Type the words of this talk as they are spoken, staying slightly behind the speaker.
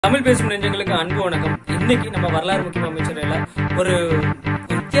தமிழ் பேசும் நெஞ்சங்களுக்கு அன்பு வணக்கம். இன்னைக்கு நம்ம வரலாறு முக்கியம் அமைச்சரையில ஒரு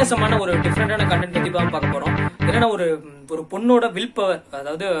வித்தியாசமான ஒரு டிஃப்ரெண்டான கண்டென்ட் பத்தி பார்க்க போறோம். என்னன்னா ஒரு பொண்ணோட வில் பவர்,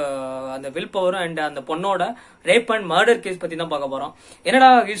 அதாவது அந்த வில் பவரும் அண்ட் அந்த பொண்ணோட ரேப் அண்ட் மர்டர் கேஸ் பத்தி தான் பார்க்க போறோம். என்னடா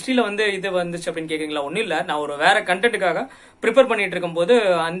ஹிஸ்டரியில இது வந்துச்சு அப்படின்னு கேக்குறீங்களா? ஒன்னும் இல்ல, நான் ஒரு வேற கண்டென்ட்டுக்காக ப்ரிப்பேர் பண்ணிட்டு இருக்கும் போது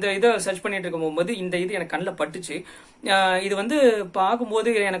அந்த இதை சர்ச் பண்ணிட்டு இருக்கும் போது இந்த இது எனக்கு கண்ணில் பட்டுச்சு. இது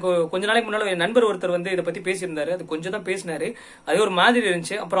பார்க்கும்போது எனக்கு கொஞ்ச நாளைக்கு முன்னால என் நண்பர் ஒருத்தர் இதை பத்தி பேசியிருந்தாரு. அது கொஞ்சம் தான் பேசினாரு, அது ஒரு மாதிரி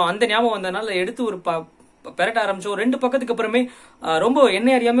இருந்துச்சு. அப்புறம் அந்த ஞாபகம் வந்ததுனால எடுத்து ஒரு பெரட்ட ஆரம்பிச்சோம். ரெண்டு பக்கத்துக்கு அப்புறமே ரொம்ப என்ன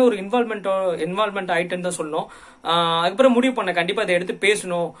அறியாம ஒரு இன்வால்மெண்ட் ஆயிட்டுன்னு தான் சொல்லணும். அதுக்கப்புறம் முடிவு பண்ண கண்டிப்பா அதை எடுத்து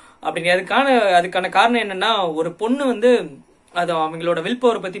பேசணும் அப்படின்னு. அதுக்கான காரணம் என்னன்னா, ஒரு பொண்ணு அது அவங்களோட வில்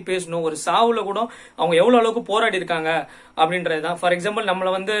பவர் பத்தி பேசணும். ஒரு சாவுல கூட அவங்க எவ்வளவு அளவுக்கு போராடி இருக்காங்க அப்படின்றதுதான். ஃபார் எக்ஸாம்பிள்,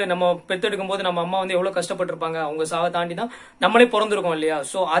 நம்ம பெத்தெடுக்கும் போது நம்ம அம்மா எவ்வளவு கஷ்டப்பட்டிருப்பாங்க. அவங்க சாவை தாண்டி தான் நம்மளே பிறந்திருக்கோம் இல்லையா?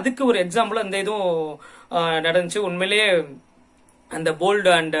 சோ அதுக்கு ஒரு எக்ஸாம்பிள் அந்த இதுவும் நடந்துச்சு. உண்மையிலேயே அந்த போல்டு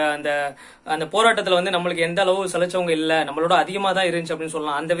அண்ட் அந்த போராட்டத்துல நம்மளுக்கு எந்த அளவு சலைச்சவங்க இல்ல, நம்மளோட அதிகமா தான் இருந்துச்சு அப்படின்னு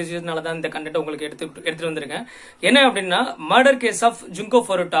சொல்லலாம். அந்த விஷயத்தினாலதான் இந்த கண்டென்ட் உங்களுக்கு எடுத்துட்டு வந்திருக்கேன். என்ன அப்படின்னா, மர்டர் கேஸ் ஆஃப் ஜுங்கோ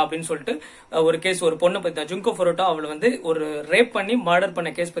ஃபுருட்டா அப்படின்னு சொல்லிட்டு ஒரு கேஸ், ஒரு பொண்ணை பத்தி தான். ஜுங்கோ ஃபுருட்டா அவளை ஒரு ரேப் பண்ணி மர்டர்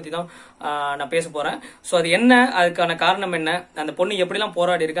பண்ண கேஸ் பத்தி தான் நான் பேச போறேன். சோ அது என்ன, அதுக்கான காரணம் என்ன, அந்த பொண்ணு எப்படிலாம்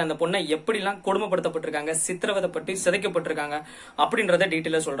போராடி இருக்கு, அந்த பொண்ணை எப்படிலாம் கொடுமைப்படுத்தப்பட்டிருக்காங்க, சித்திரவதைப்பட்டு சிதைக்கப்பட்டிருக்காங்க அப்படின்றத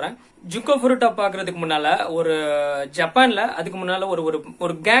டீட்டெயிலா சொல்றேன். ஜுங்கோ ஃபுருட்டா பாக்குறதுக்கு முன்னால ஒரு ஜப்பான்ல அதுக்கு முன்னால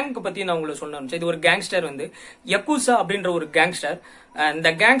ஒரு கேங் பத்தி நான் உங்களுக்கு சொன்னேன். இது ஒரு கேங்ஸ்டர் யக்கூசா அப்படின்ற ஒரு கேங்ஸ்டர். இந்த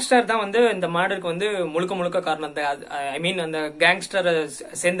கேங்ஸ்டர் தான் இந்த மர்டருக்கு முழுக்க முழுக்க காரணம். ஐ மீன் அந்த கேங்ஸ்டர்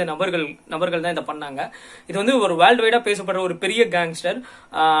சேர்ந்த நபர்கள் தான் இதை பண்ணாங்க. இது ஒரு வேர்ல்டு வைடா பேசப்படுற ஒரு பெரிய கேங்ஸ்டர்.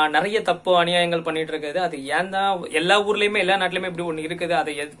 நிறைய தப்பு அநியாயங்கள் பண்ணிட்டு இருக்குது. அது ஏன் தான் எல்லா ஊர்லயுமே எல்லா நாட்டிலுமே இப்படி ஒண்ணு இருக்குது.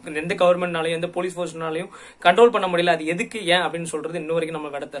 அதை எந்த கவர்மெண்ட்னாலையும் எந்த போலீஸ் போர்ஸ்னாலையும் கண்ட்ரோல் பண்ண முடியல. அது எதுக்கு ஏன் அப்படின்னு சொல்றது இன்ன வரைக்கும்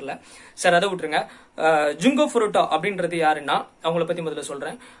நம்மளுக்கு விட தெரியல. சார் அதை விட்டுருங்க. ஜுங்கோ ஃபுருட்டா அப்படின்றது யாருன்னா, அவங்கள பத்தி முதல்ல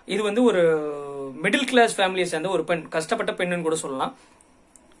சொல்றேன். இது ஒரு மிடில் கிளாஸ் ஃபேமிலியை சேர்ந்த ஒரு பெண், கஷ்டப்பட்ட பெண்ணுன்னு கூட சொல்லலாம்.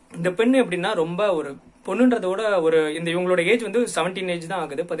 இந்த பெண்ணு எப்படின்னா, ரொம்ப ஒரு பொண்ணுன்றதோட இவங்களோட ஏஜ் 17 ஏஜ் தான்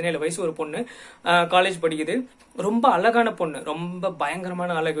ஆகுது. 17 வயசு ஒரு பொண்ணு, காலேஜ் படிக்குது. ரொம்ப அழகான பொண்ணு, ரொம்ப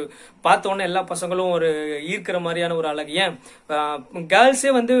பயங்கரமான அழகு. பார்த்தோன்னே எல்லா பசங்களும் ஒரு ஈர்க்கிற மாதிரியான ஒரு அழகு. ஏன்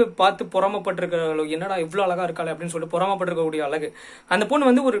கேர்ள்ஸே பார்த்து பொறாமப்பட்டிருக்கிற, என்னடா இவ்வளவு அழகா இருக்காளே அப்படின்னு சொல்லிட்டு பொறாமப்பட்டிருக்கக்கூடிய அழகு. அந்த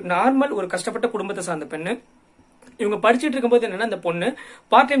பொண்ணு ஒரு நார்மல் ஒரு கஷ்டப்பட்ட குடும்பத்தை சார்ந்த பெண்ணு. இவங்க படிச்சுட்டு இருக்கும்போது என்னன்னா, அந்த பொண்ணு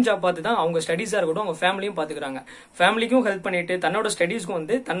பார்ட் டைம் ஜாப் பார்த்து தான் அவங்க ஸ்டடீஸா இருக்கட்டும் அவங்க ஃபேமிலியும் பாத்துக்கிறாங்க. ஃபேமிலிக்கும் ஹெல்ப் பண்ணிட்டு தன்னோட ஸ்டடீஸ்க்கும்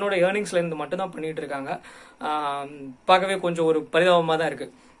தன்னோட ஏர்னிங்ஸ்ல இருந்து மட்டும் தான் பண்ணிட்டு இருக்காங்க. பார்க்கவே கொஞ்சம் ஒரு பரிதாபமா தான் இருக்கு.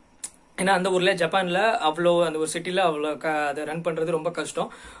 ஏன்னா அந்த ஊர்ல, ஜப்பான்ல அவ்வளோ அந்த ஒரு சிட்டில அவ்வளோ அதை ரன் பண்றது ரொம்ப கஷ்டம்.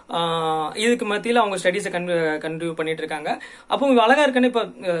 இதுக்கு மத்தியில அவங்க ஸ்டடீஸை கண்டினியூ பண்ணிட்டு இருக்காங்க. அப்போ இவங்க அழகா இருக்குன்னு இப்ப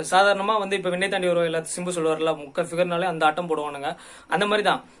சாதாரணமா இப்ப விண்ணை தாண்டி வரும் எல்லாத்தையும் சிம்பு சொல்லுவார்ல, முக்க ஃபிகர்னாலே அந்த ஆட்டம் போடுவானுங்க. அந்த மாதிரி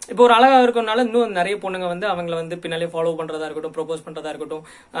தான் இப்போ ஒரு அழகா இருக்கனால இன்னும் நிறைய பொண்ணுங்க அவங்கள பின்னாலே ஃபாலோ பண்றதா இருக்கட்டும், ப்ரொபோஸ் பண்றதா இருக்கட்டும்,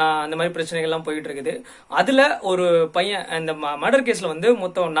 அந்த மாதிரி பிரச்சனைகள் எல்லாம் போயிட்டு இருக்குது. அதுல ஒரு பையன், அந்த மர்டர் கேஸ்ல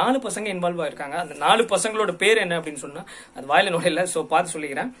மொத்தம் 4 பசங்க இன்வால்வ் ஆயிருக்காங்க. அந்த 4 பசங்களோட பேர் என்ன அப்படின்னு சொன்னா அது வாயில நுழையில, சோ பார்த்து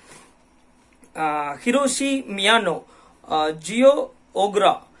சொல்லிக்கிறேன். Hiroshi மியானோ, Jio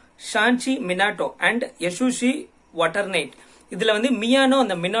okra, Shanxi Minato and யசுஷி வாட்டர்நைட். இதுல மியானோ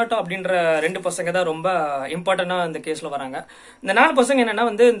அந்த மினாட்டோ அப்படின்ற 2 பசங்க தான் ரொம்ப இம்பார்ட்டன்டா இந்த கேஸ்ல வராங்க. இந்த 4 பசங்க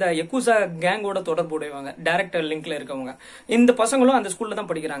என்னன்னா இந்த யக்கூசா கேங்கோட தொடர்புடையவங்க, டைரக்டர் லிங்க்ல இருக்கவங்க. இந்த பசங்களும் அந்த ஸ்கூல்ல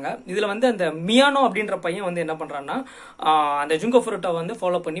தான் படிக்கிறாங்க. இதுல அந்த மியானோ அப்படின்ற பையன் என்ன பண்றான்னா, அந்த ஜுங்கோ ஃபுருட்டா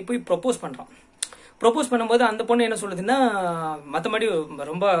ஃபாலோ பண்ணி போய் ப்ரொபோஸ் பண்றான். ப்ரொபோஸ் பண்ணும்போது அந்த பொண்ணு என்ன சொல்லுதுன்னா, மற்றபடி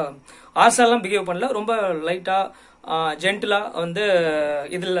ரொம்ப ஆசாலாம் பிஹேவ் பண்ணல, ரொம்ப லைட்டா ஜென்டிலா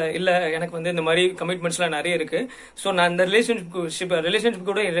இதுல இல்ல, எனக்கு இந்த மாதிரி கமிட்மெண்ட்ஸ் எல்லாம் நிறைய இருக்கு. சோ நான் இந்த ரிலேஷன்ஷிப்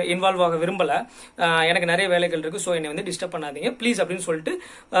கூட இன்வால்வ் ஆக விரும்பல, எனக்கு நிறைய வேலைகள் இருக்கு, சோ என்னை டிஸ்டர்ப் பண்ணாதீங்க ப்ளீஸ் அப்படின்னு சொல்லிட்டு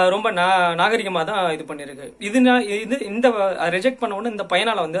ரொம்ப நாகரிகமா தான் இது பண்ணிருக்கு. இந்த ரிஜெக்ட் பண்ண உடனே இந்த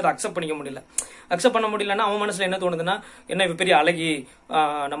பையனால அதை அக்செப்ட் பண்ணிக்க முடியல. அக்செப்ட் பண்ண முடியலன்னா அவன் மனசுல என்ன தோணுதுன்னா, என்ன இவ பெரிய அழகி,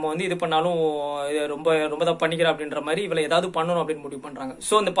 நம்ம இது பண்ணாலும் ரொம்ப ரொம்ப தான் பண்ணிக்கிறா அப்படின்ற மாதிரி இவளை ஏதாவது பண்ணணும் அப்படின்னு முடிவு பண்றாங்க.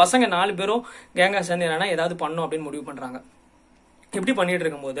 சோ இந்த பசங்க 4 பேரும் கேங்கா சேர்ந்து என்னன்னா ஏதாவது பண்ணணும் அப்படின்னு முடிவு பண்றாங்க. இப்படி பண்ணிட்டு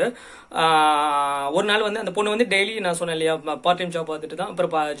இருக்கும்போது ஒரு நாள் அந்த பொண்ணு டெய்லி நான் சொன்னேன் இல்லையா, பார்ட் டைம் ஜாப் பார்த்துட்டு தான்,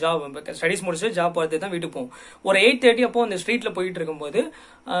 அப்புறம் ஜாப் ஸ்டடிஸ் முடிச்சுட்டு ஜாப் பார்த்துட்டு தான் வீட்டுக்கு போகும். ஒரு 8:30 அப்போ அந்த ஸ்ட்ரீட்ல போயிட்டு இருக்கும்போது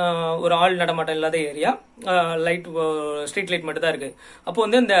ஒரு ஆள் நடமாட்டம் இல்லாத ஏரியா, லைட் ஸ்ட்ரீட் லைட் மட்டும் தான் இருக்கு. அப்போ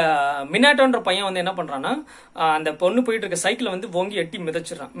இந்த மினாட்டோன்ற பையன் என்ன பண்றான்னா, அந்த பொண்ணு போயிட்டு இருக்க சைக்கிளை ஓங்கி எட்டி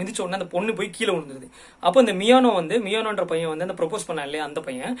மிதிச்சிடறான். மிதிச்ச உடனே அந்த பொண்ணு போய் கீழே விழுந்துருது. அப்போ இந்த மியானோன்ற பையன் அந்த ப்ரொபோஸ் பண்ண இல்லையா, அந்த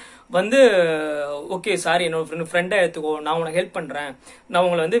பையன் ஓகே சாரி, என்னோட ஃப்ரெண்டா எடுத்துக்கோ, நான் உனக்கு ஹெல்ப் பண்றேன், தரேன், நான்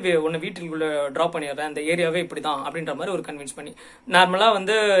உங்களை வந்து ஒன்னு வீட்டுக்குள்ள டிராப் பண்ணிடுறேன், அந்த ஏரியாவே இப்படிதான் அப்படின்ற மாதிரி ஒரு கன்வின்ஸ் பண்ணி. நார்மலா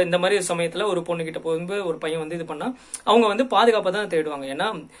வந்து இந்த மாதிரி சமயத்துல ஒரு பொண்ணு கிட்ட போகும்போது ஒரு பையன் வந்து இது பண்ணா அவங்க வந்து பாதுகாப்பை தான் தேடுவாங்க. ஏன்னா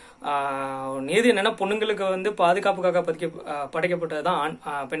நீதி என்னன்னா பொண்ணுங்களுக்கு வந்து பாதுகாப்புக்காக படைக்கப்பட்டதுதான்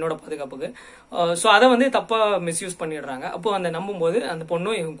பெண்ணோட பாதுகாப்புக்கு. ஸோ அதை வந்து தப்பா மிஸ்யூஸ் பண்ணிடுறாங்க. அப்போ அந்த நம்பும் போது அந்த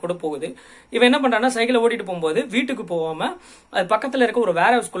பொண்ணும் இவங்க கூட போகுது. இவன் என்ன பண்றான்னா சைக்கிளை ஓட்டிட்டு போகும்போது வீட்டுக்கு போகாம அது பக்கத்துல இருக்க ஒரு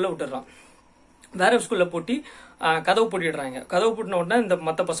வேர் ஹவுஸ்குள்ள விட்டுறான். வேற ஸ்கூல்ல போட்டி கதவு பூட்டிடுறாங்க. கதவு பூட்டின உடனே இந்த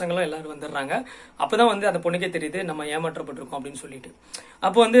மற்ற பசங்களும் எல்லாரும் வந்துடுறாங்க. அப்பதான் வந்து அந்த பொண்ணுக்கே தெரியுது நம்ம ஏமாற்றப்பட்டிருக்கோம் அப்படின்னு சொல்லிட்டு.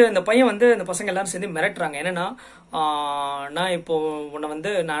 அப்போ வந்து இந்த பையன் வந்து இந்த பசங்க எல்லாரும் சேர்ந்து மிரட்டுறாங்க. என்னன்னா நான் இப்போ உன்னை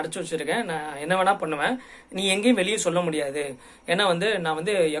வந்து நான் அடைச்சு வச்சிருக்கேன், நான் என்ன வேணா பண்ணுவேன், நீ எங்கேயும் வெளியே சொல்ல முடியாது. ஏன்னா வந்து நான்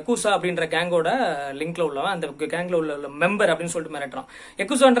வந்து யக்கூசா அப்படின்ற கேங்கோட லிங்க்ல உள்ளவன், அந்த கேங்ல உள்ள மெம்பர் அப்படின்னு சொல்லிட்டு மிரட்டுறான்.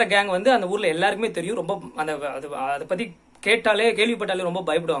 யக்கூசான்ற கேங் வந்து அந்த ஊர்ல எல்லாருக்குமே தெரியும். ரொம்ப அந்த அதை பத்தி கேட்டாலே கேள்விப்பட்டாலே ரொம்ப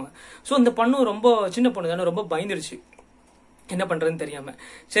பயப்படுவாங்க. ஸோ இந்த பொண்ணு ரொம்ப சின்ன பொண்ணு தானே, ரொம்ப பயந்துருச்சு என்ன பண்றதுன்னு தெரியாம.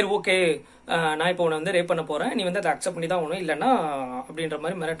 சரி ஓகே, நான் இப்போ உன்னை வந்து ரேப் பண்ண போறேன், நீ வந்து அதை அக்செப்ட் பண்ணி தான் ஒன்றும் இல்லைன்னா அப்படின்ற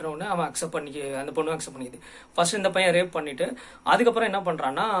மாதிரி மிரட்டுற உடனே அவன் அக்செப்ட் பண்ணிக்க, அந்த பொண்ணு அக்செப்ட் பண்ணிக்குது. ஃபர்ஸ்ட் இந்த பையன் ரேப் பண்ணிட்டு அதுக்கப்புறம் என்ன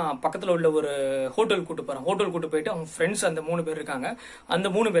பண்றான்னா பக்கத்துல உள்ள ஒரு ஹோட்டல் கூட்டு போறான். ஹோட்டல் கூட்டு போயிட்டு அவங்க ஃப்ரெண்ட்ஸ் அந்த 3 பேர் இருக்காங்க, அந்த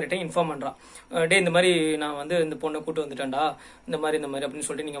 3 பேர்கிட்ட இன்ஃபார்ம் பண்றான். டே இந்த மாதிரி நான் வந்து இந்த பொண்ணை கூட்டு வந்துட்டேன்டா, இந்த மாதிரி அப்படின்னு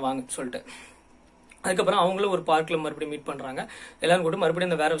சொல்லிட்டு நீங்க வாங்க சொல்லிட்டு. அதுக்கப்புறம் அவங்களும் ஒரு பார்க்ல மறுபடியும் மீட் பண்றாங்க. எல்லாரும் கூட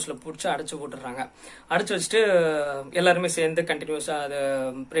மறுபடியும் அந்த வேர் ஹவுஸ்ல பிடிச்சி அடைச்சு போட்டுறாங்க. அடைச்சு வச்சுட்டு எல்லாருமே சேர்ந்து கண்டினியூஸா அதை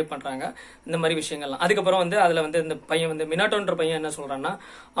ப்ரே பண்றாங்க, இந்த மாதிரி விஷயங்கள்லாம். அதுக்கப்புறம் வந்து அதுல வந்து இந்த பையன் வந்து மினாட்டோன்ற பையன் என்ன சொல்றான்னா,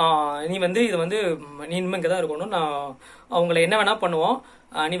 நீ வந்து இது வந்து நீ இனிமே இங்கதான் இருக்கணும், நான் அவங்களை என்ன வேணா பண்ணுவோம்,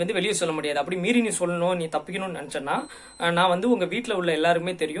 நீ வந்து வெளியே சொல்ல முடியாது, அப்படி மீறி நீ சொல்லணும், நீ தப்பிக்கணும்னு நினைச்சேன்னா நான் வந்து உங்க வீட்டுல உள்ள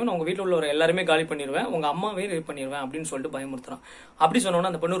எல்லாருமே தெரியும், நான் உங்க வீட்டுல உள்ள எல்லாருமே காலி பண்ணிடுவேன், உங்க அம்மாவே ரேப் பண்ணிடுவேன் அப்படின்னு சொல்லிட்டு பயமுறுத்துறான். அப்படி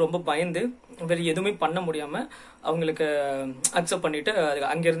சொன்னோன்னா அந்த பொண்ணு ரொம்ப பயந்து வேற எதுவுமே பண்ண முடியாம அவங்களுக்கு அக்செப்ட் பண்ணிட்டு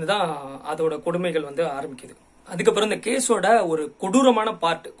அங்கிருந்து தான் அதோட கொடுமைகள் வந்து ஆரம்பிக்குது. அதுக்கப்புறம் இந்த கேஸோட ஒரு கொடூரமான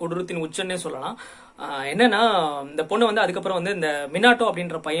பார்ட், கொடூரத்தின் உச்சன்னே சொல்லலாம். என்னன்னா இந்த பொண்ணு வந்து அதுக்கப்புறம் வந்து இந்த மினாட்டோ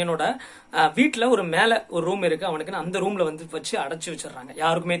அப்படின்ற பையனோட வீட்டுல ஒரு மேல ஒரு ரூம் இருக்கு அவனுக்கு, அந்த ரூம்ல வந்து வச்சு அடைச்சு வச்சிடறாங்க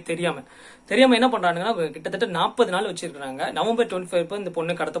யாருக்குமே தெரியாம. என்ன பண்றாங்கன்னா கிட்டத்தட்ட 40 நாள் வச்சிருக்காங்க. நவம்பர் 25 இந்த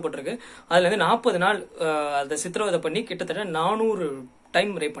பொண்ணு கடத்தப்பட்டிருக்கு. அதுல இருந்து 40 நாள் அதை சித்திரவதை பண்ணி கிட்டத்தட்ட 400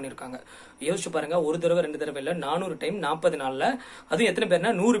 டைம் ரேப் பண்ணிருக்காங்க. யோசிச்சு பாருங்க, ஒரு தடவை 2 தடவை இல்ல, 400 டைம் 40 நாள்ல. அதுவும் எத்தனை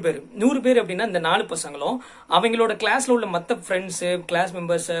பேர்னா 100 பேர் அப்படின்னா இந்த 4 பசங்களும் அவங்களோட கிளாஸ்ல உள்ள மத்த ஃப்ரெண்ட்ஸ், கிளாஸ்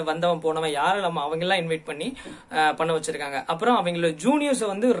மெம்பர்ஸ், வந்தவன் போனவன் யாரும் அவங்க எல்லாம் இன்வைட் பண்ணி பண்ண வச்சிருக்காங்க. அப்புறம் அவங்களோட ஜூனியர்ஸை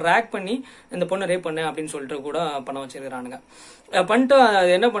வந்து ரேக் பண்ணி இந்த பொண்ணு ரேப் பண்ண அப்படின்னு சொல்லிட்டு கூட பண்ண வச்சிருக்கானுங்க. பண்ணிட்டு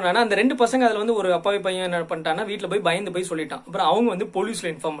என்ன பண்ணானா அந்த 2 பசங்க அதுல வந்து ஒரு அப்பாவி பையன் என்ன பண்ணிட்டானா வீட்டுல போய் பயந்து போய் சொல்லிட்டான். அப்புறம் அவங்க வந்து போலீஸ்ல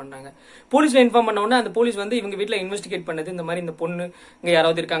இன்ஃபார்ம் பண்ணாங்க. போலீஸ்ல இன்ஃபார்ம் பண்ண உடனே அந்த போலீஸ் வந்து இவங்க வீட்டுல இன்வெஸ்டிகேட் பண்ணது, இந்த மாதிரி இந்த பொண்ணு இங்க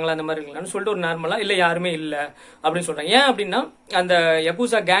யாராவது இருக்காங்களா அந்த மாதிரி இருக்கலாம்னு சொல்லிட்டு ஒரு நார்மலா இல்ல யாருமே இல்ல அப்படின்னு சொல்றாங்க. ஏன் அப்படின்னா அந்த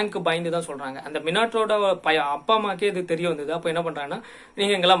யக்கூசா கேங்க்கு பயந்து தான் சொல்றாங்க. அந்த மினாட்டோட அப்பா அம்மாக்கே இது தெரிய வந்தது. அப்ப என்ன பண்றாங்கன்னா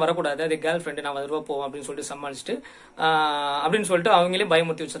நீங்க எங்கெல்லாம் வரக்கூடாது, அது கேர்ள் ஃப்ரெண்டு, நான் வருவா போவோம் அப்படின்னு சொல்லிட்டு சமாளிச்சுட்டு அப்படின்னு சொல்லிட்டு அவங்களே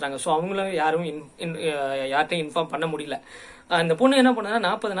பயமுறுத்தி வச்சிருக்காங்க. ஸோ அவங்களும் யாரும் யார்ட்டையும் இன்ஃபார்ம் பண்ண முடியல. அந்த பொண்ணு என்ன பண்ணா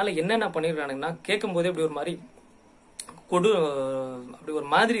 40 நாள் என்னென்ன பண்ணிருக்கானுங்கன்னா கேட்கும் போதே அப்படி ஒரு மாதிரி அப்படி ஒரு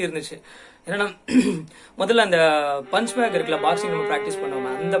மாதிரி இருந்துச்சு. என்னன்னா முதல்ல அந்த பஞ்ச் பேக் இருக்குல்ல, பாக்ஸிங் நம்ம பிராக்டிஸ்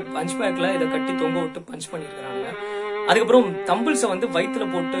பண்ணுவோம், அந்த பஞ்ச் பேக்ல இதை கட்டி தொங்க விட்டு பஞ்ச் பண்ணிருக்காங்க. அதுக்கப்புறம் தம்பிள்ஸை வந்து வயிற்றுல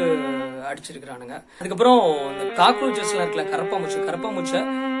போட்டு அடிச்சிருக்கிறானுங்க. அதுக்கப்புறம் இந்த காக்ரோச்சஸ் எல்லாம் இருக்குல்ல, கரப்பாம்பூச்சை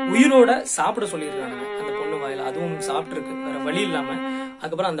உயிரோட சாப்பிட சொல்லியிருக்கானுங்க அந்த பொண்ணு வாயில. அதுவும் சாப்பிட்டு இருக்கு வேற வழி இல்லாம.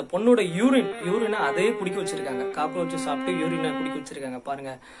 அதுக்கப்புறம் அந்த பொண்ணோட யூரினை அதே குடிக்க வச்சிருக்காங்க. காக்ரோச் சாப்பிட்டு யூரினை குடிக்க வச்சிருக்காங்க.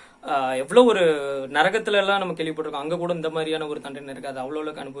 பாருங்க எவ்வளவு ஒரு நரகத்துல எல்லாம் நம்ம கேள்விப்பட்டிருக்கோம், அங்க கூட இந்த மாதிரியான ஒரு தண்டனை இருக்கு, அது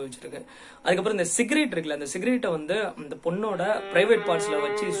அவ்வளவுக்கு அனுபவிச்சிருக்கு. அதுக்கப்புறம் இந்த சிகரெட் இருக்குல்ல, அந்த சிகரெட்டை வந்து அந்த பொண்ணோட பிரைவேட் பார்ட்ஸ்ல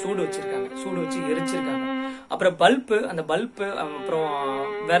வச்சு சூடு வச்சு எரிச்சிருக்காங்க. அப்புறம் அந்த பல்பு அப்புறம்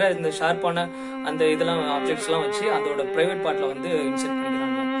வேற இந்த ஷார்ப்பான அந்த இதெல்லாம் ஆப்ஜெக்ட்ஸ் எல்லாம் வச்சு அதோட பிரைவேட் பார்ட்ல வந்து இன்செர்ட்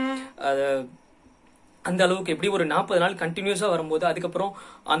பண்ணிக்கிறாங்க. அது அந்த அளவுக்கு எப்படி ஒரு 40 நாள் கண்டினியூஸா வரும்போது அதுக்கப்புறம்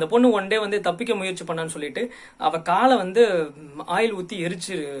அந்த பொண்ணு ஒன் டே வந்து தப்பிக்க முயற்சி பண்ணான்னு சொல்லிட்டு அவ காலை வந்து ஆயில் ஊத்தி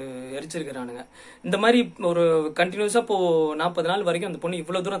எரிச்சிருக்கிறானுங்க. இந்த மாதிரி ஒரு கண்டினியூஸா இப்போ 40 நாள் வரைக்கும் அந்த பொண்ணு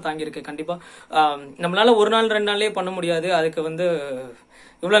இவ்வளவு தூரம் தாங்கி இருக்கு. கண்டிப்பா நம்மளால ஒரு நாள் 2 நாள்லயே பண்ண முடியாது, அதுக்கு வந்து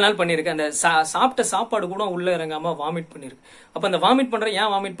இவ்வளவு நாள் பண்ணிருக்கு. அந்த சாப்பிட்ட சாப்பாடு கூட உள்ள இறங்காம வாமிட் பண்ணிருக்கு. அப்ப அந்த வாமிட்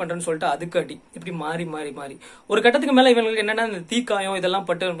ஏன் வாமிட் பண்றேன்னு சொல்லிட்டு அதுக்கு அடி இப்படி மாறி ஒரு கட்டத்துக்கு மேல இவங்களுக்கு என்னன்னா இந்த தீக்காயம் இதெல்லாம்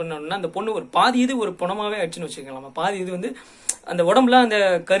பட்டு பண்ணணும்னா அந்த பொண்ணு ஒரு பாதி இது ஒரு புணமாவே அடிச்சுன்னு வச்சுக்கலாம். பாதி இது வந்து அந்த உடம்புல அந்த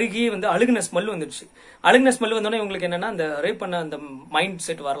கருகி வந்து அழுகுன ஸ்மெல் வந்துடுச்சு. அழுகுன ஸ்மெல் வந்தோடனே இவங்களுக்கு என்னன்னா அந்த ரேப் பண்ண அந்த மைண்ட்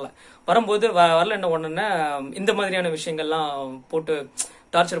செட் வரும்போது வரல என்ன உடனே இந்த மாதிரியான விஷயங்கள்லாம் போட்டு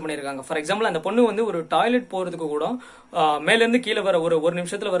டார்ச்சர் பண்ணியிருக்காங்க. ஃபார் எக்ஸாம்பிள் அந்த பொண்ணு வந்து ஒரு டாய்லெட் போறதுக்கு கூட மேலேருந்து கீழே வர ஒரு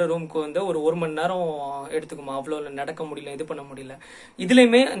நிமிஷத்துல வர ரூமுக்கு வந்து ஒரு மணி நேரம் எடுத்துக்குமா, அவ்வளோ நடக்க முடியல, இது பண்ண முடியல.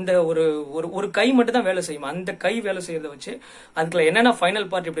 இதுலயுமே இந்த ஒரு கை மட்டும் தான் வேலை செய்யுமா. அந்த கை வேலை செய்யறத வச்சு அதுக்குள்ள என்னென்ன ஃபைனல்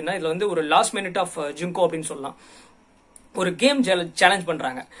பார்ட் எப்படின்னா, இதுல வந்து ஒரு லாஸ்ட் மினிட் ஆஃப் ஜுங்கோ அப்படின்னு சொல்லலாம். ஒரு கேம் சேலஞ்ச்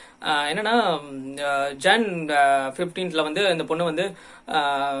பண்றாங்க. என்னன்னா ஜான் 15th வந்து இந்த பொண்ணு வந்து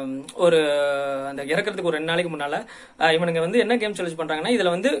ஒரு அந்த இறக்கிறதுக்கு ஒரு 2 நாளைக்கு முன்னால இவனுங்க வந்து என்ன கேம் சேலஞ்ச் பண்றாங்கன்னா,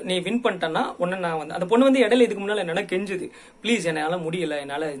 இதுல வந்து நீ வின் பண்ணிட்டேன்னா ஒன்னு நான் வந்து அந்த பொண்ணு வந்து இடையில இதுக்கு முன்னால என்னன்னா கெஞ்சுது, ப்ளீஸ் என்னால முடியல,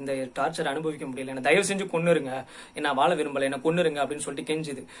 என்னால இந்த டார்ச்சர் அனுபவிக்க முடியல, என்ன தயவு செஞ்சு கொன்னுருங்க, என்ன வாழ விரும்பல, என்ன கொன்னுருங்க அப்படின்னு சொல்லிட்டு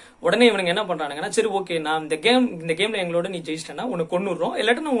கெஞ்சுது. உடனே இவனுங்க என்ன பண்றாங்கன்னா, சரி ஓகே நான் இந்த கேம்ல எங்களோட நீ ஜெயிச்சிட்டேன்னா உன்னை கொன்னுடுறோம்,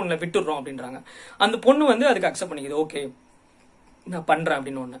 இல்லாட்டி நான் உன்னை விட்டுடுறோம் அப்படின்றாங்க. அந்த பொண்ணு வந்து அதுக்கு அக்செப்ட் பண்ணிக்குது, ஓகே நான் பண்றேன்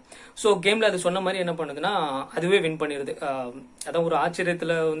அப்படின்னு ஒண்ணு. சோ கேம்ல அது சொன்ன மாதிரி என்ன பண்ணுதுன்னா அதுவே வின் பண்ணிடுது. அதான் ஒரு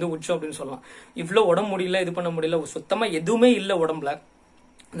ஆச்சரியத்துல வந்து உச்சம் அப்படின்னு சொல்லலாம். இவ்வளவு உடம்பு முடியல, இது பண்ண முடியல, சுத்தமா எதுவுமே இல்ல உடம்புல.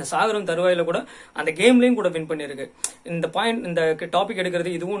 இந்த சாகரம் தருவாயில கூட அந்த கேம்லயும் கூட வின் பண்ணிருக்கு. இந்த பாயிண்ட் இந்த டாபிக் எடுக்கிறது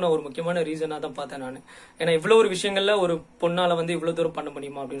இதுவும் நான் ஒரு முக்கியமான ரீசனா தான் பார்த்தேன் நான். ஏன்னா இவ்வளவு ஒரு விஷயங்கள்ல ஒரு பொண்ணால வந்து இவ்வளவு தூரம் பண்ண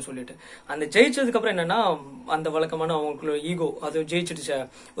முடியுமா அப்படின்னு சொல்லிட்டு அந்த ஜெயிச்சதுக்கு அப்புறம் என்னன்னா அந்த வழக்கமான அவங்களோட ஈகோ அது ஜெயிச்சிடுச்சு,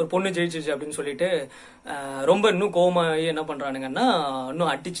 ஒரு பொண்ணு ஜெயிச்சிடுச்சு அப்படின்னு சொல்லிட்டு ரொம்ப இன்னும் கோவமாயி என்ன பண்றானுங்கன்னா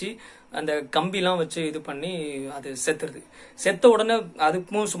இன்னும் அடிச்சு அந்த கம்பிலாம் வச்சு இது பண்ணி அது செத்துருது. செத்த உடனே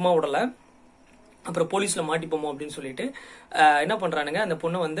அதுக்கும் சும்மா விடல, அப்புறம் போலீஸ்ல மாட்டிப்போமோ அப்படின்னு சொல்லிட்டு என்ன பண்றானுங்க, அந்த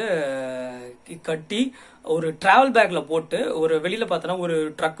பொண்ணு வந்து கட்டி ஒரு டிராவல் பேக்ல போட்டு ஒரு வெளியில பார்த்தோன்னா ஒரு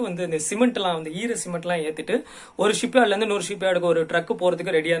ட்ரக் வந்து இந்த சிமெண்ட் எல்லாம் வந்து ஈர சிமெண்ட் எல்லாம் ஏத்திட்டு ஒரு ஷிப்யார்ட்ல இருந்து இன்னொரு ஷிப்யார்டுக்கு ஒரு ட்ரக்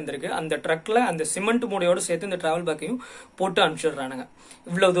போறதுக்கு ரெடியா இருந்திருக்கு. அந்த ட்ரக்ல அந்த சிமெண்ட் மூடையோட சேர்த்து இந்த டிராவல் பேக்கையும் போட்டு அனுப்பிச்சிடுறானுங்க.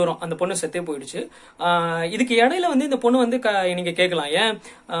 இவ்வளவு தூரம் அந்த பொண்ணு செத்தே போயிடுச்சு. இதுக்கு இடையில வந்து இந்த பொண்ணு வந்து நீங்க கேட்கலாம், ஏன்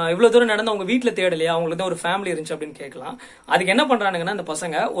இவ்வளவு தூரம் நடந்து அவங்க வீட்டுல தேடலையா, அவங்களுக்கு தான் ஒரு ஃபேமிலி இருந்துச்சு அப்படின்னு கேட்கலாம். அதுக்கு என்ன பண்றானுங்கன்னா அந்த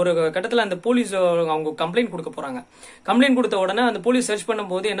பசங்க ஒரு கட்டத்துல அந்த போலீஸ் அவங்க கம்ப்ளைண்ட் கொடுக்க போறாங்க. கம்ப்ளைண்ட் கொடுத்த உடனே அந்த போலீஸ் சர்ச்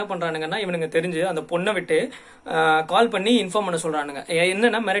பண்ணும்போது என்ன பண்றானுங்கன்னா இவனுங்க தெரிஞ்சு அந்த பொண்ணை விட்டு கால் பண்ணி இன்ஃபார்ம் பண்ண சொல்றானுங்க.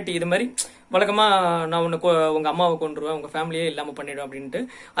 என்னன்னா மிரட்டி இது மாதிரி வழக்கமா நான் உங்க அம்மாவை கொண்டுருவேன், உங்க ஃபேமிலியே இல்லாம பண்ணிடுவேன் அப்படின்ட்டு.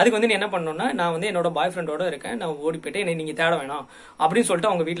 அதுக்கு வந்து நீ என்ன பண்ணணும்னா, நான் வந்து என்னோட பாய் ஃப்ரெண்டோட இருக்கேன், நான் ஓடி போயிட்டு என்னை நீங்க தேட வேணாம் அப்படின்னு சொல்லிட்டு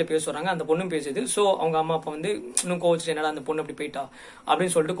அவங்க வீட்டுல பேசுறாங்க. அந்த பொண்ணும் பேசுது. சோ அவங்க அம்மா அப்பா வந்து இன்னும் கோவச்சிட்டு என்னடா அந்த பொண்ணு அப்படி போயிட்டா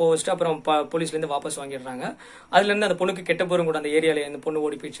அப்படின்னு சொல்லிட்டு கோவச்சிட்டு அப்புறம் போலீஸ்ல இருந்து வாபஸ் வாங்கிடுறாங்க. அதுல இருந்து அந்த பொண்ணுக்கு கெட்ட பேரும் கூட அந்த ஏரியால இந்த பொண்ணு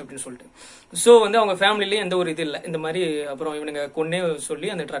ஓடி போயிடுச்சு அப்படின்னு சொல்லிட்டு. சோ வந்து அவங்க ஃபேமிலிலயே எந்த ஒரு இது இல்லை இந்த மாதிரி. அப்புறம் இவனுங்க கொன்னே சொல்லி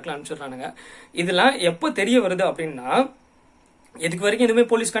அந்த ட்ரக்ல அனுப்பிச்சிடுறானுங்க. இதெல்லாம் எப்ப தெரிய வருது அப்படின்னா, எதுக்கு வரைக்கும் எதுவுமே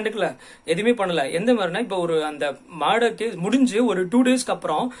போலீஸ் கண்டுக்கல, எதுவுமே பண்ணல. எந்த மாதிரினா இப்ப ஒரு அந்த மர்டர் கேஸ் முடிஞ்சு ஒரு 2 டேஸ்க்கு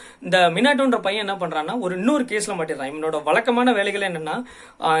அப்புறம் இந்த மினாட்டோன்ற பையன் என்ன பண்றான்னா ஒரு இன்னொரு கேஸ்ல மாட்டிடுறான். இவனோட வழக்கமான வேலைகள் என்னன்னா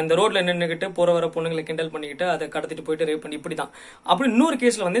இந்த ரோட்ல நின்னுகிட்டு போற வர பொண்ணுங்களை கிண்டல் பண்ணிக்கிட்டு அதை கடத்திட்டு போயிட்டு ரேப் பண்ணி இப்படிதான். அப்படி இன்னொரு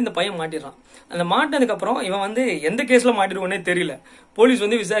கேஸ்ல வந்து இந்த பையன் மாட்டிடுறான். அந்த மாட்டினதுக்கு அப்புறம் இவன் வந்து எந்த கேஸ்ல மாட்டிடுவோன்னே தெரியல. போலீஸ்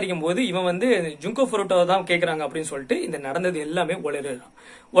வந்து விசாரிக்கும் போது இவன் வந்து ஜுங்கோ ஃபுருட்டாவை தான் கேட்கறாங்க அப்படின்னு சொல்லிட்டு இந்த நடந்தது எல்லாமே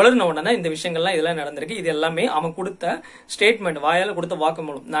உளறின உடனே இந்த விஷயங்கள்லாம் இதெல்லாம் நடந்திருக்கு. இது எல்லாமே அவன் கொடுத்த ஸ்டேட்மெண்ட், வாயால கொடுத்த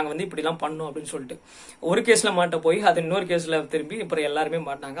வாக்குமூலம், நாங்க வந்து இப்படி எல்லாம் பண்ணோம் அப்படின்னு சொல்லிட்டு. ஒரு கேஸ்ல மாட்ட போய் அது இன்னொரு கேஸ்ல திரும்பி அப்புறம் எல்லாருமே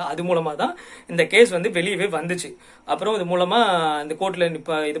மாட்டாங்க. அது மூலமா தான் இந்த கேஸ் வந்து வெளியவே வந்துச்சு. அப்புறம் இது மூலமா இந்த கோர்ட்ல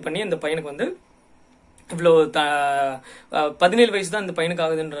இது பண்ணி இந்த பையனுக்கு வந்து இவ்வளவு 17 வயசு தான் இந்த பையனுக்கு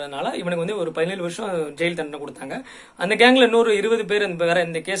ஆகுதுன்றதுனால இவனுக்கு வந்து ஒரு 17 வருஷம் ஜெயில் தண்டனை கொடுத்தாங்க. அந்த கேங்ல இன்னொரு 20 பேர் வேற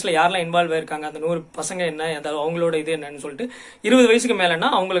இந்த கேஸ்ல யாரெல்லாம் இன்வால்வ் ஆயிருக்காங்க, அந்த 100 பசங்க என்ன, அதாவது அவங்களோட இது என்னன்னு சொல்லிட்டு 20 வயசுக்கு மேலன்னா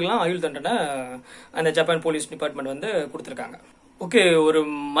அவங்களுக்கு எல்லாம் ஆயுள் தண்டனை அந்த ஜப்பான் போலீஸ் டிபார்ட்மெண்ட் வந்து கொடுத்திருக்காங்க. ஓகே, ஒரு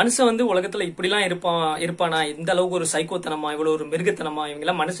மனுஷன் வந்து உலகத்துல இப்படிலாம் இருப்பானா, இந்த அளவுக்கு ஒரு சைக்கோத்தனமா, இவ்வளவு ஒரு மிருகத்தனமா, இவங்க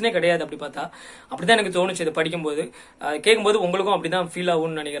எல்லாம் மனுஷனே கிடையாது அப்படி பார்த்தா. அப்படிதான் எனக்கு தோணுச்சு இதை படிக்கும்போது. கேட்கும்போது உங்களுக்கும் அப்படிதான் ஃபீல்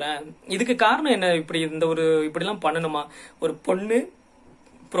ஆகும்னு நினைக்கிறேன். இதுக்கு காரணம் என்ன, இப்படி இப்படிலாம் பண்ணணுமா? ஒரு பொண்ணு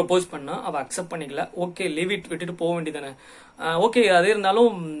ப்ரொபோஸ் பண்ணா அவ அக்செப்ட் பண்ணிக்கல, ஓகே லீவ் இட், விட்டுட்டு போக வேண்டியதானே. ஓகே, அது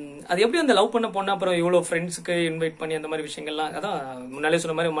இருந்தாலும் அது எப்படி அந்த லவ் பண்ண பொண்ணு அப்புறம் இவ்வளவு ஃப்ரெண்ட்ஸுக்கு இன்வைட் பண்ணி அந்த மாதிரி விஷயங்கள்லாம், அதான் முன்னாலே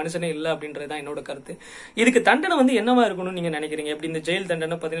சொன்ன மாதிரி மனுஷனே இல்லை அப்படின்றதுதான் என்னோட கருத்து. இதுக்கு தண்டனை வந்து என்னவா இருக்கணும்னு நீங்க நினைக்கிறீங்க? எப்படி இந்த ஜெயில்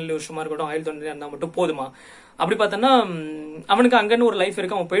தண்டனை 17 வருஷமா இருக்கட்டும், ஆயுள் தண்டனை இருந்தா மட்டும் போதுமா? அப்படி பார்த்தோன்னா அவனுக்கு அங்கன்னு ஒரு லைஃப்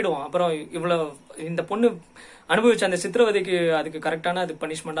இருக்கு, அவன் போயிடுவான். அப்புறம் இவ்வளவு இந்த பொண்ணு அனுபவிச்ச அந்த சித்திரவதைக்கு அதுக்கு கரெக்டான அது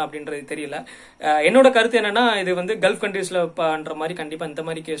பனிஷ்மெண்டா அப்படின்றது தெரியல. என்னோட கருத்து என்னன்னா, இது வந்து கல்ஃப் கண்ட்ரீஸ்ல பண்ற மாதிரி கண்டிப்பா இந்த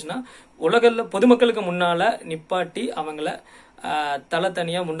மாதிரி கேஸ்னா உலகத்துல பொதுமக்களுக்கு முன்னால நிப்பாட்டி அவங்கள தலை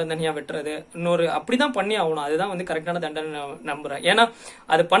தனியா முண்டம் தனியா வெட்டுறது இன்னொரு அப்படிதான் பண்ணி ஆகணும். அதுதான் வந்து கரெக்டான தண்டனை நம்புறேன். ஏன்னா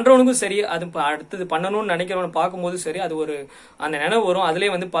அது பண்றவனுக்கும் சரி, அது அடுத்தது பண்ணணும்னு நினைக்கிறவனை பார்க்கும்போது சரி, அது ஒரு அந்த நினைவு வரும்.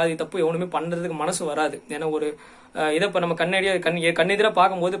 அதுலயே வந்து பாதி தப்பு எவனுமே பண்றதுக்கு மனசு வராது. ஏன்னா ஒரு இதை இப்ப நம்ம கண்ணெதிரா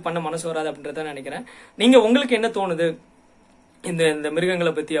பார்க்கும்போது பண்ண மனசு வராது அப்படின்றத நினைக்கிறேன். நீங்க உங்களுக்கு என்ன தோணுது இந்த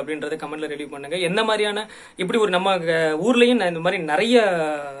மிருகங்களை பத்தி அப்படின்றத கமெண்ட்ல ரிலீவ் பண்ணுங்க. என்ன மாதிரியான இப்படி ஒரு நம்ம ஊர்லயும் இந்த மாதிரி நிறைய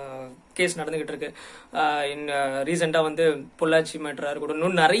கேஸ் நடந்துகிட்டு இருக்கு. ரீசெண்டா வந்து பொள்ளாச்சி மேட்டரா இருக்கட்டும்,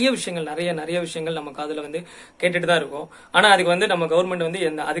 இன்னும் நிறைய விஷயங்கள் நம்ம காதுல வந்து கேட்டுட்டு தான் இருக்கும். ஆனா அதுக்கு வந்து நம்ம கவர்மெண்ட் வந்து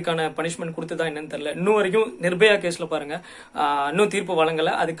அதுக்கான பனிஷ்மெண்ட் கொடுத்துதான் என்னன்னு தெரியல. இன்னும் வரைக்கும் நிர்பயா கேஸ்ல பாருங்க, இன்னும் தீர்ப்பு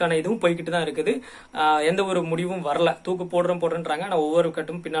வழங்கல. அதுக்கான இதுவும் போய்கிட்டு தான் இருக்குது. எந்த ஒரு முடிவும் வரல. தூக்கு போடுறேன்றாங்க, ஆனா ஒவ்வொரு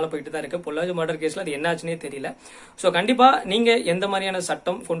கட்டும் பின்னால போயிட்டு தான் இருக்கு. பொள்ளாச்சி மர்டர் கேஸ்ல அது என்னாச்சுன்னே தெரியல. சோ கண்டிப்பா நீங்க எந்த மாதிரியான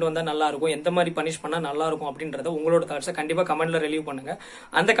சட்டம் கொண்டு வந்தா நல்லா இருக்கும், எந்த மாதிரி பனிஷ் பண்ணா நல்லா இருக்கும் அப்படின்றத உங்களோட தாட்ஸை கண்டிப்பா கமெண்ட்ல ரிலீவ் பண்ணுங்க.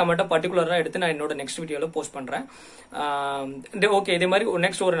 அந்த கமெண்ட்டை பர்டிகுலரா எடுத்து நான் என்னோட நெக்ஸ்ட் வீடியோல போஸ்ட் பண்றேன். ஓகே, இதே மாதிரி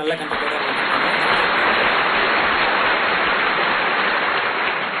நெக்ஸ்ட் ஒரு நல்ல கண்டென்ட்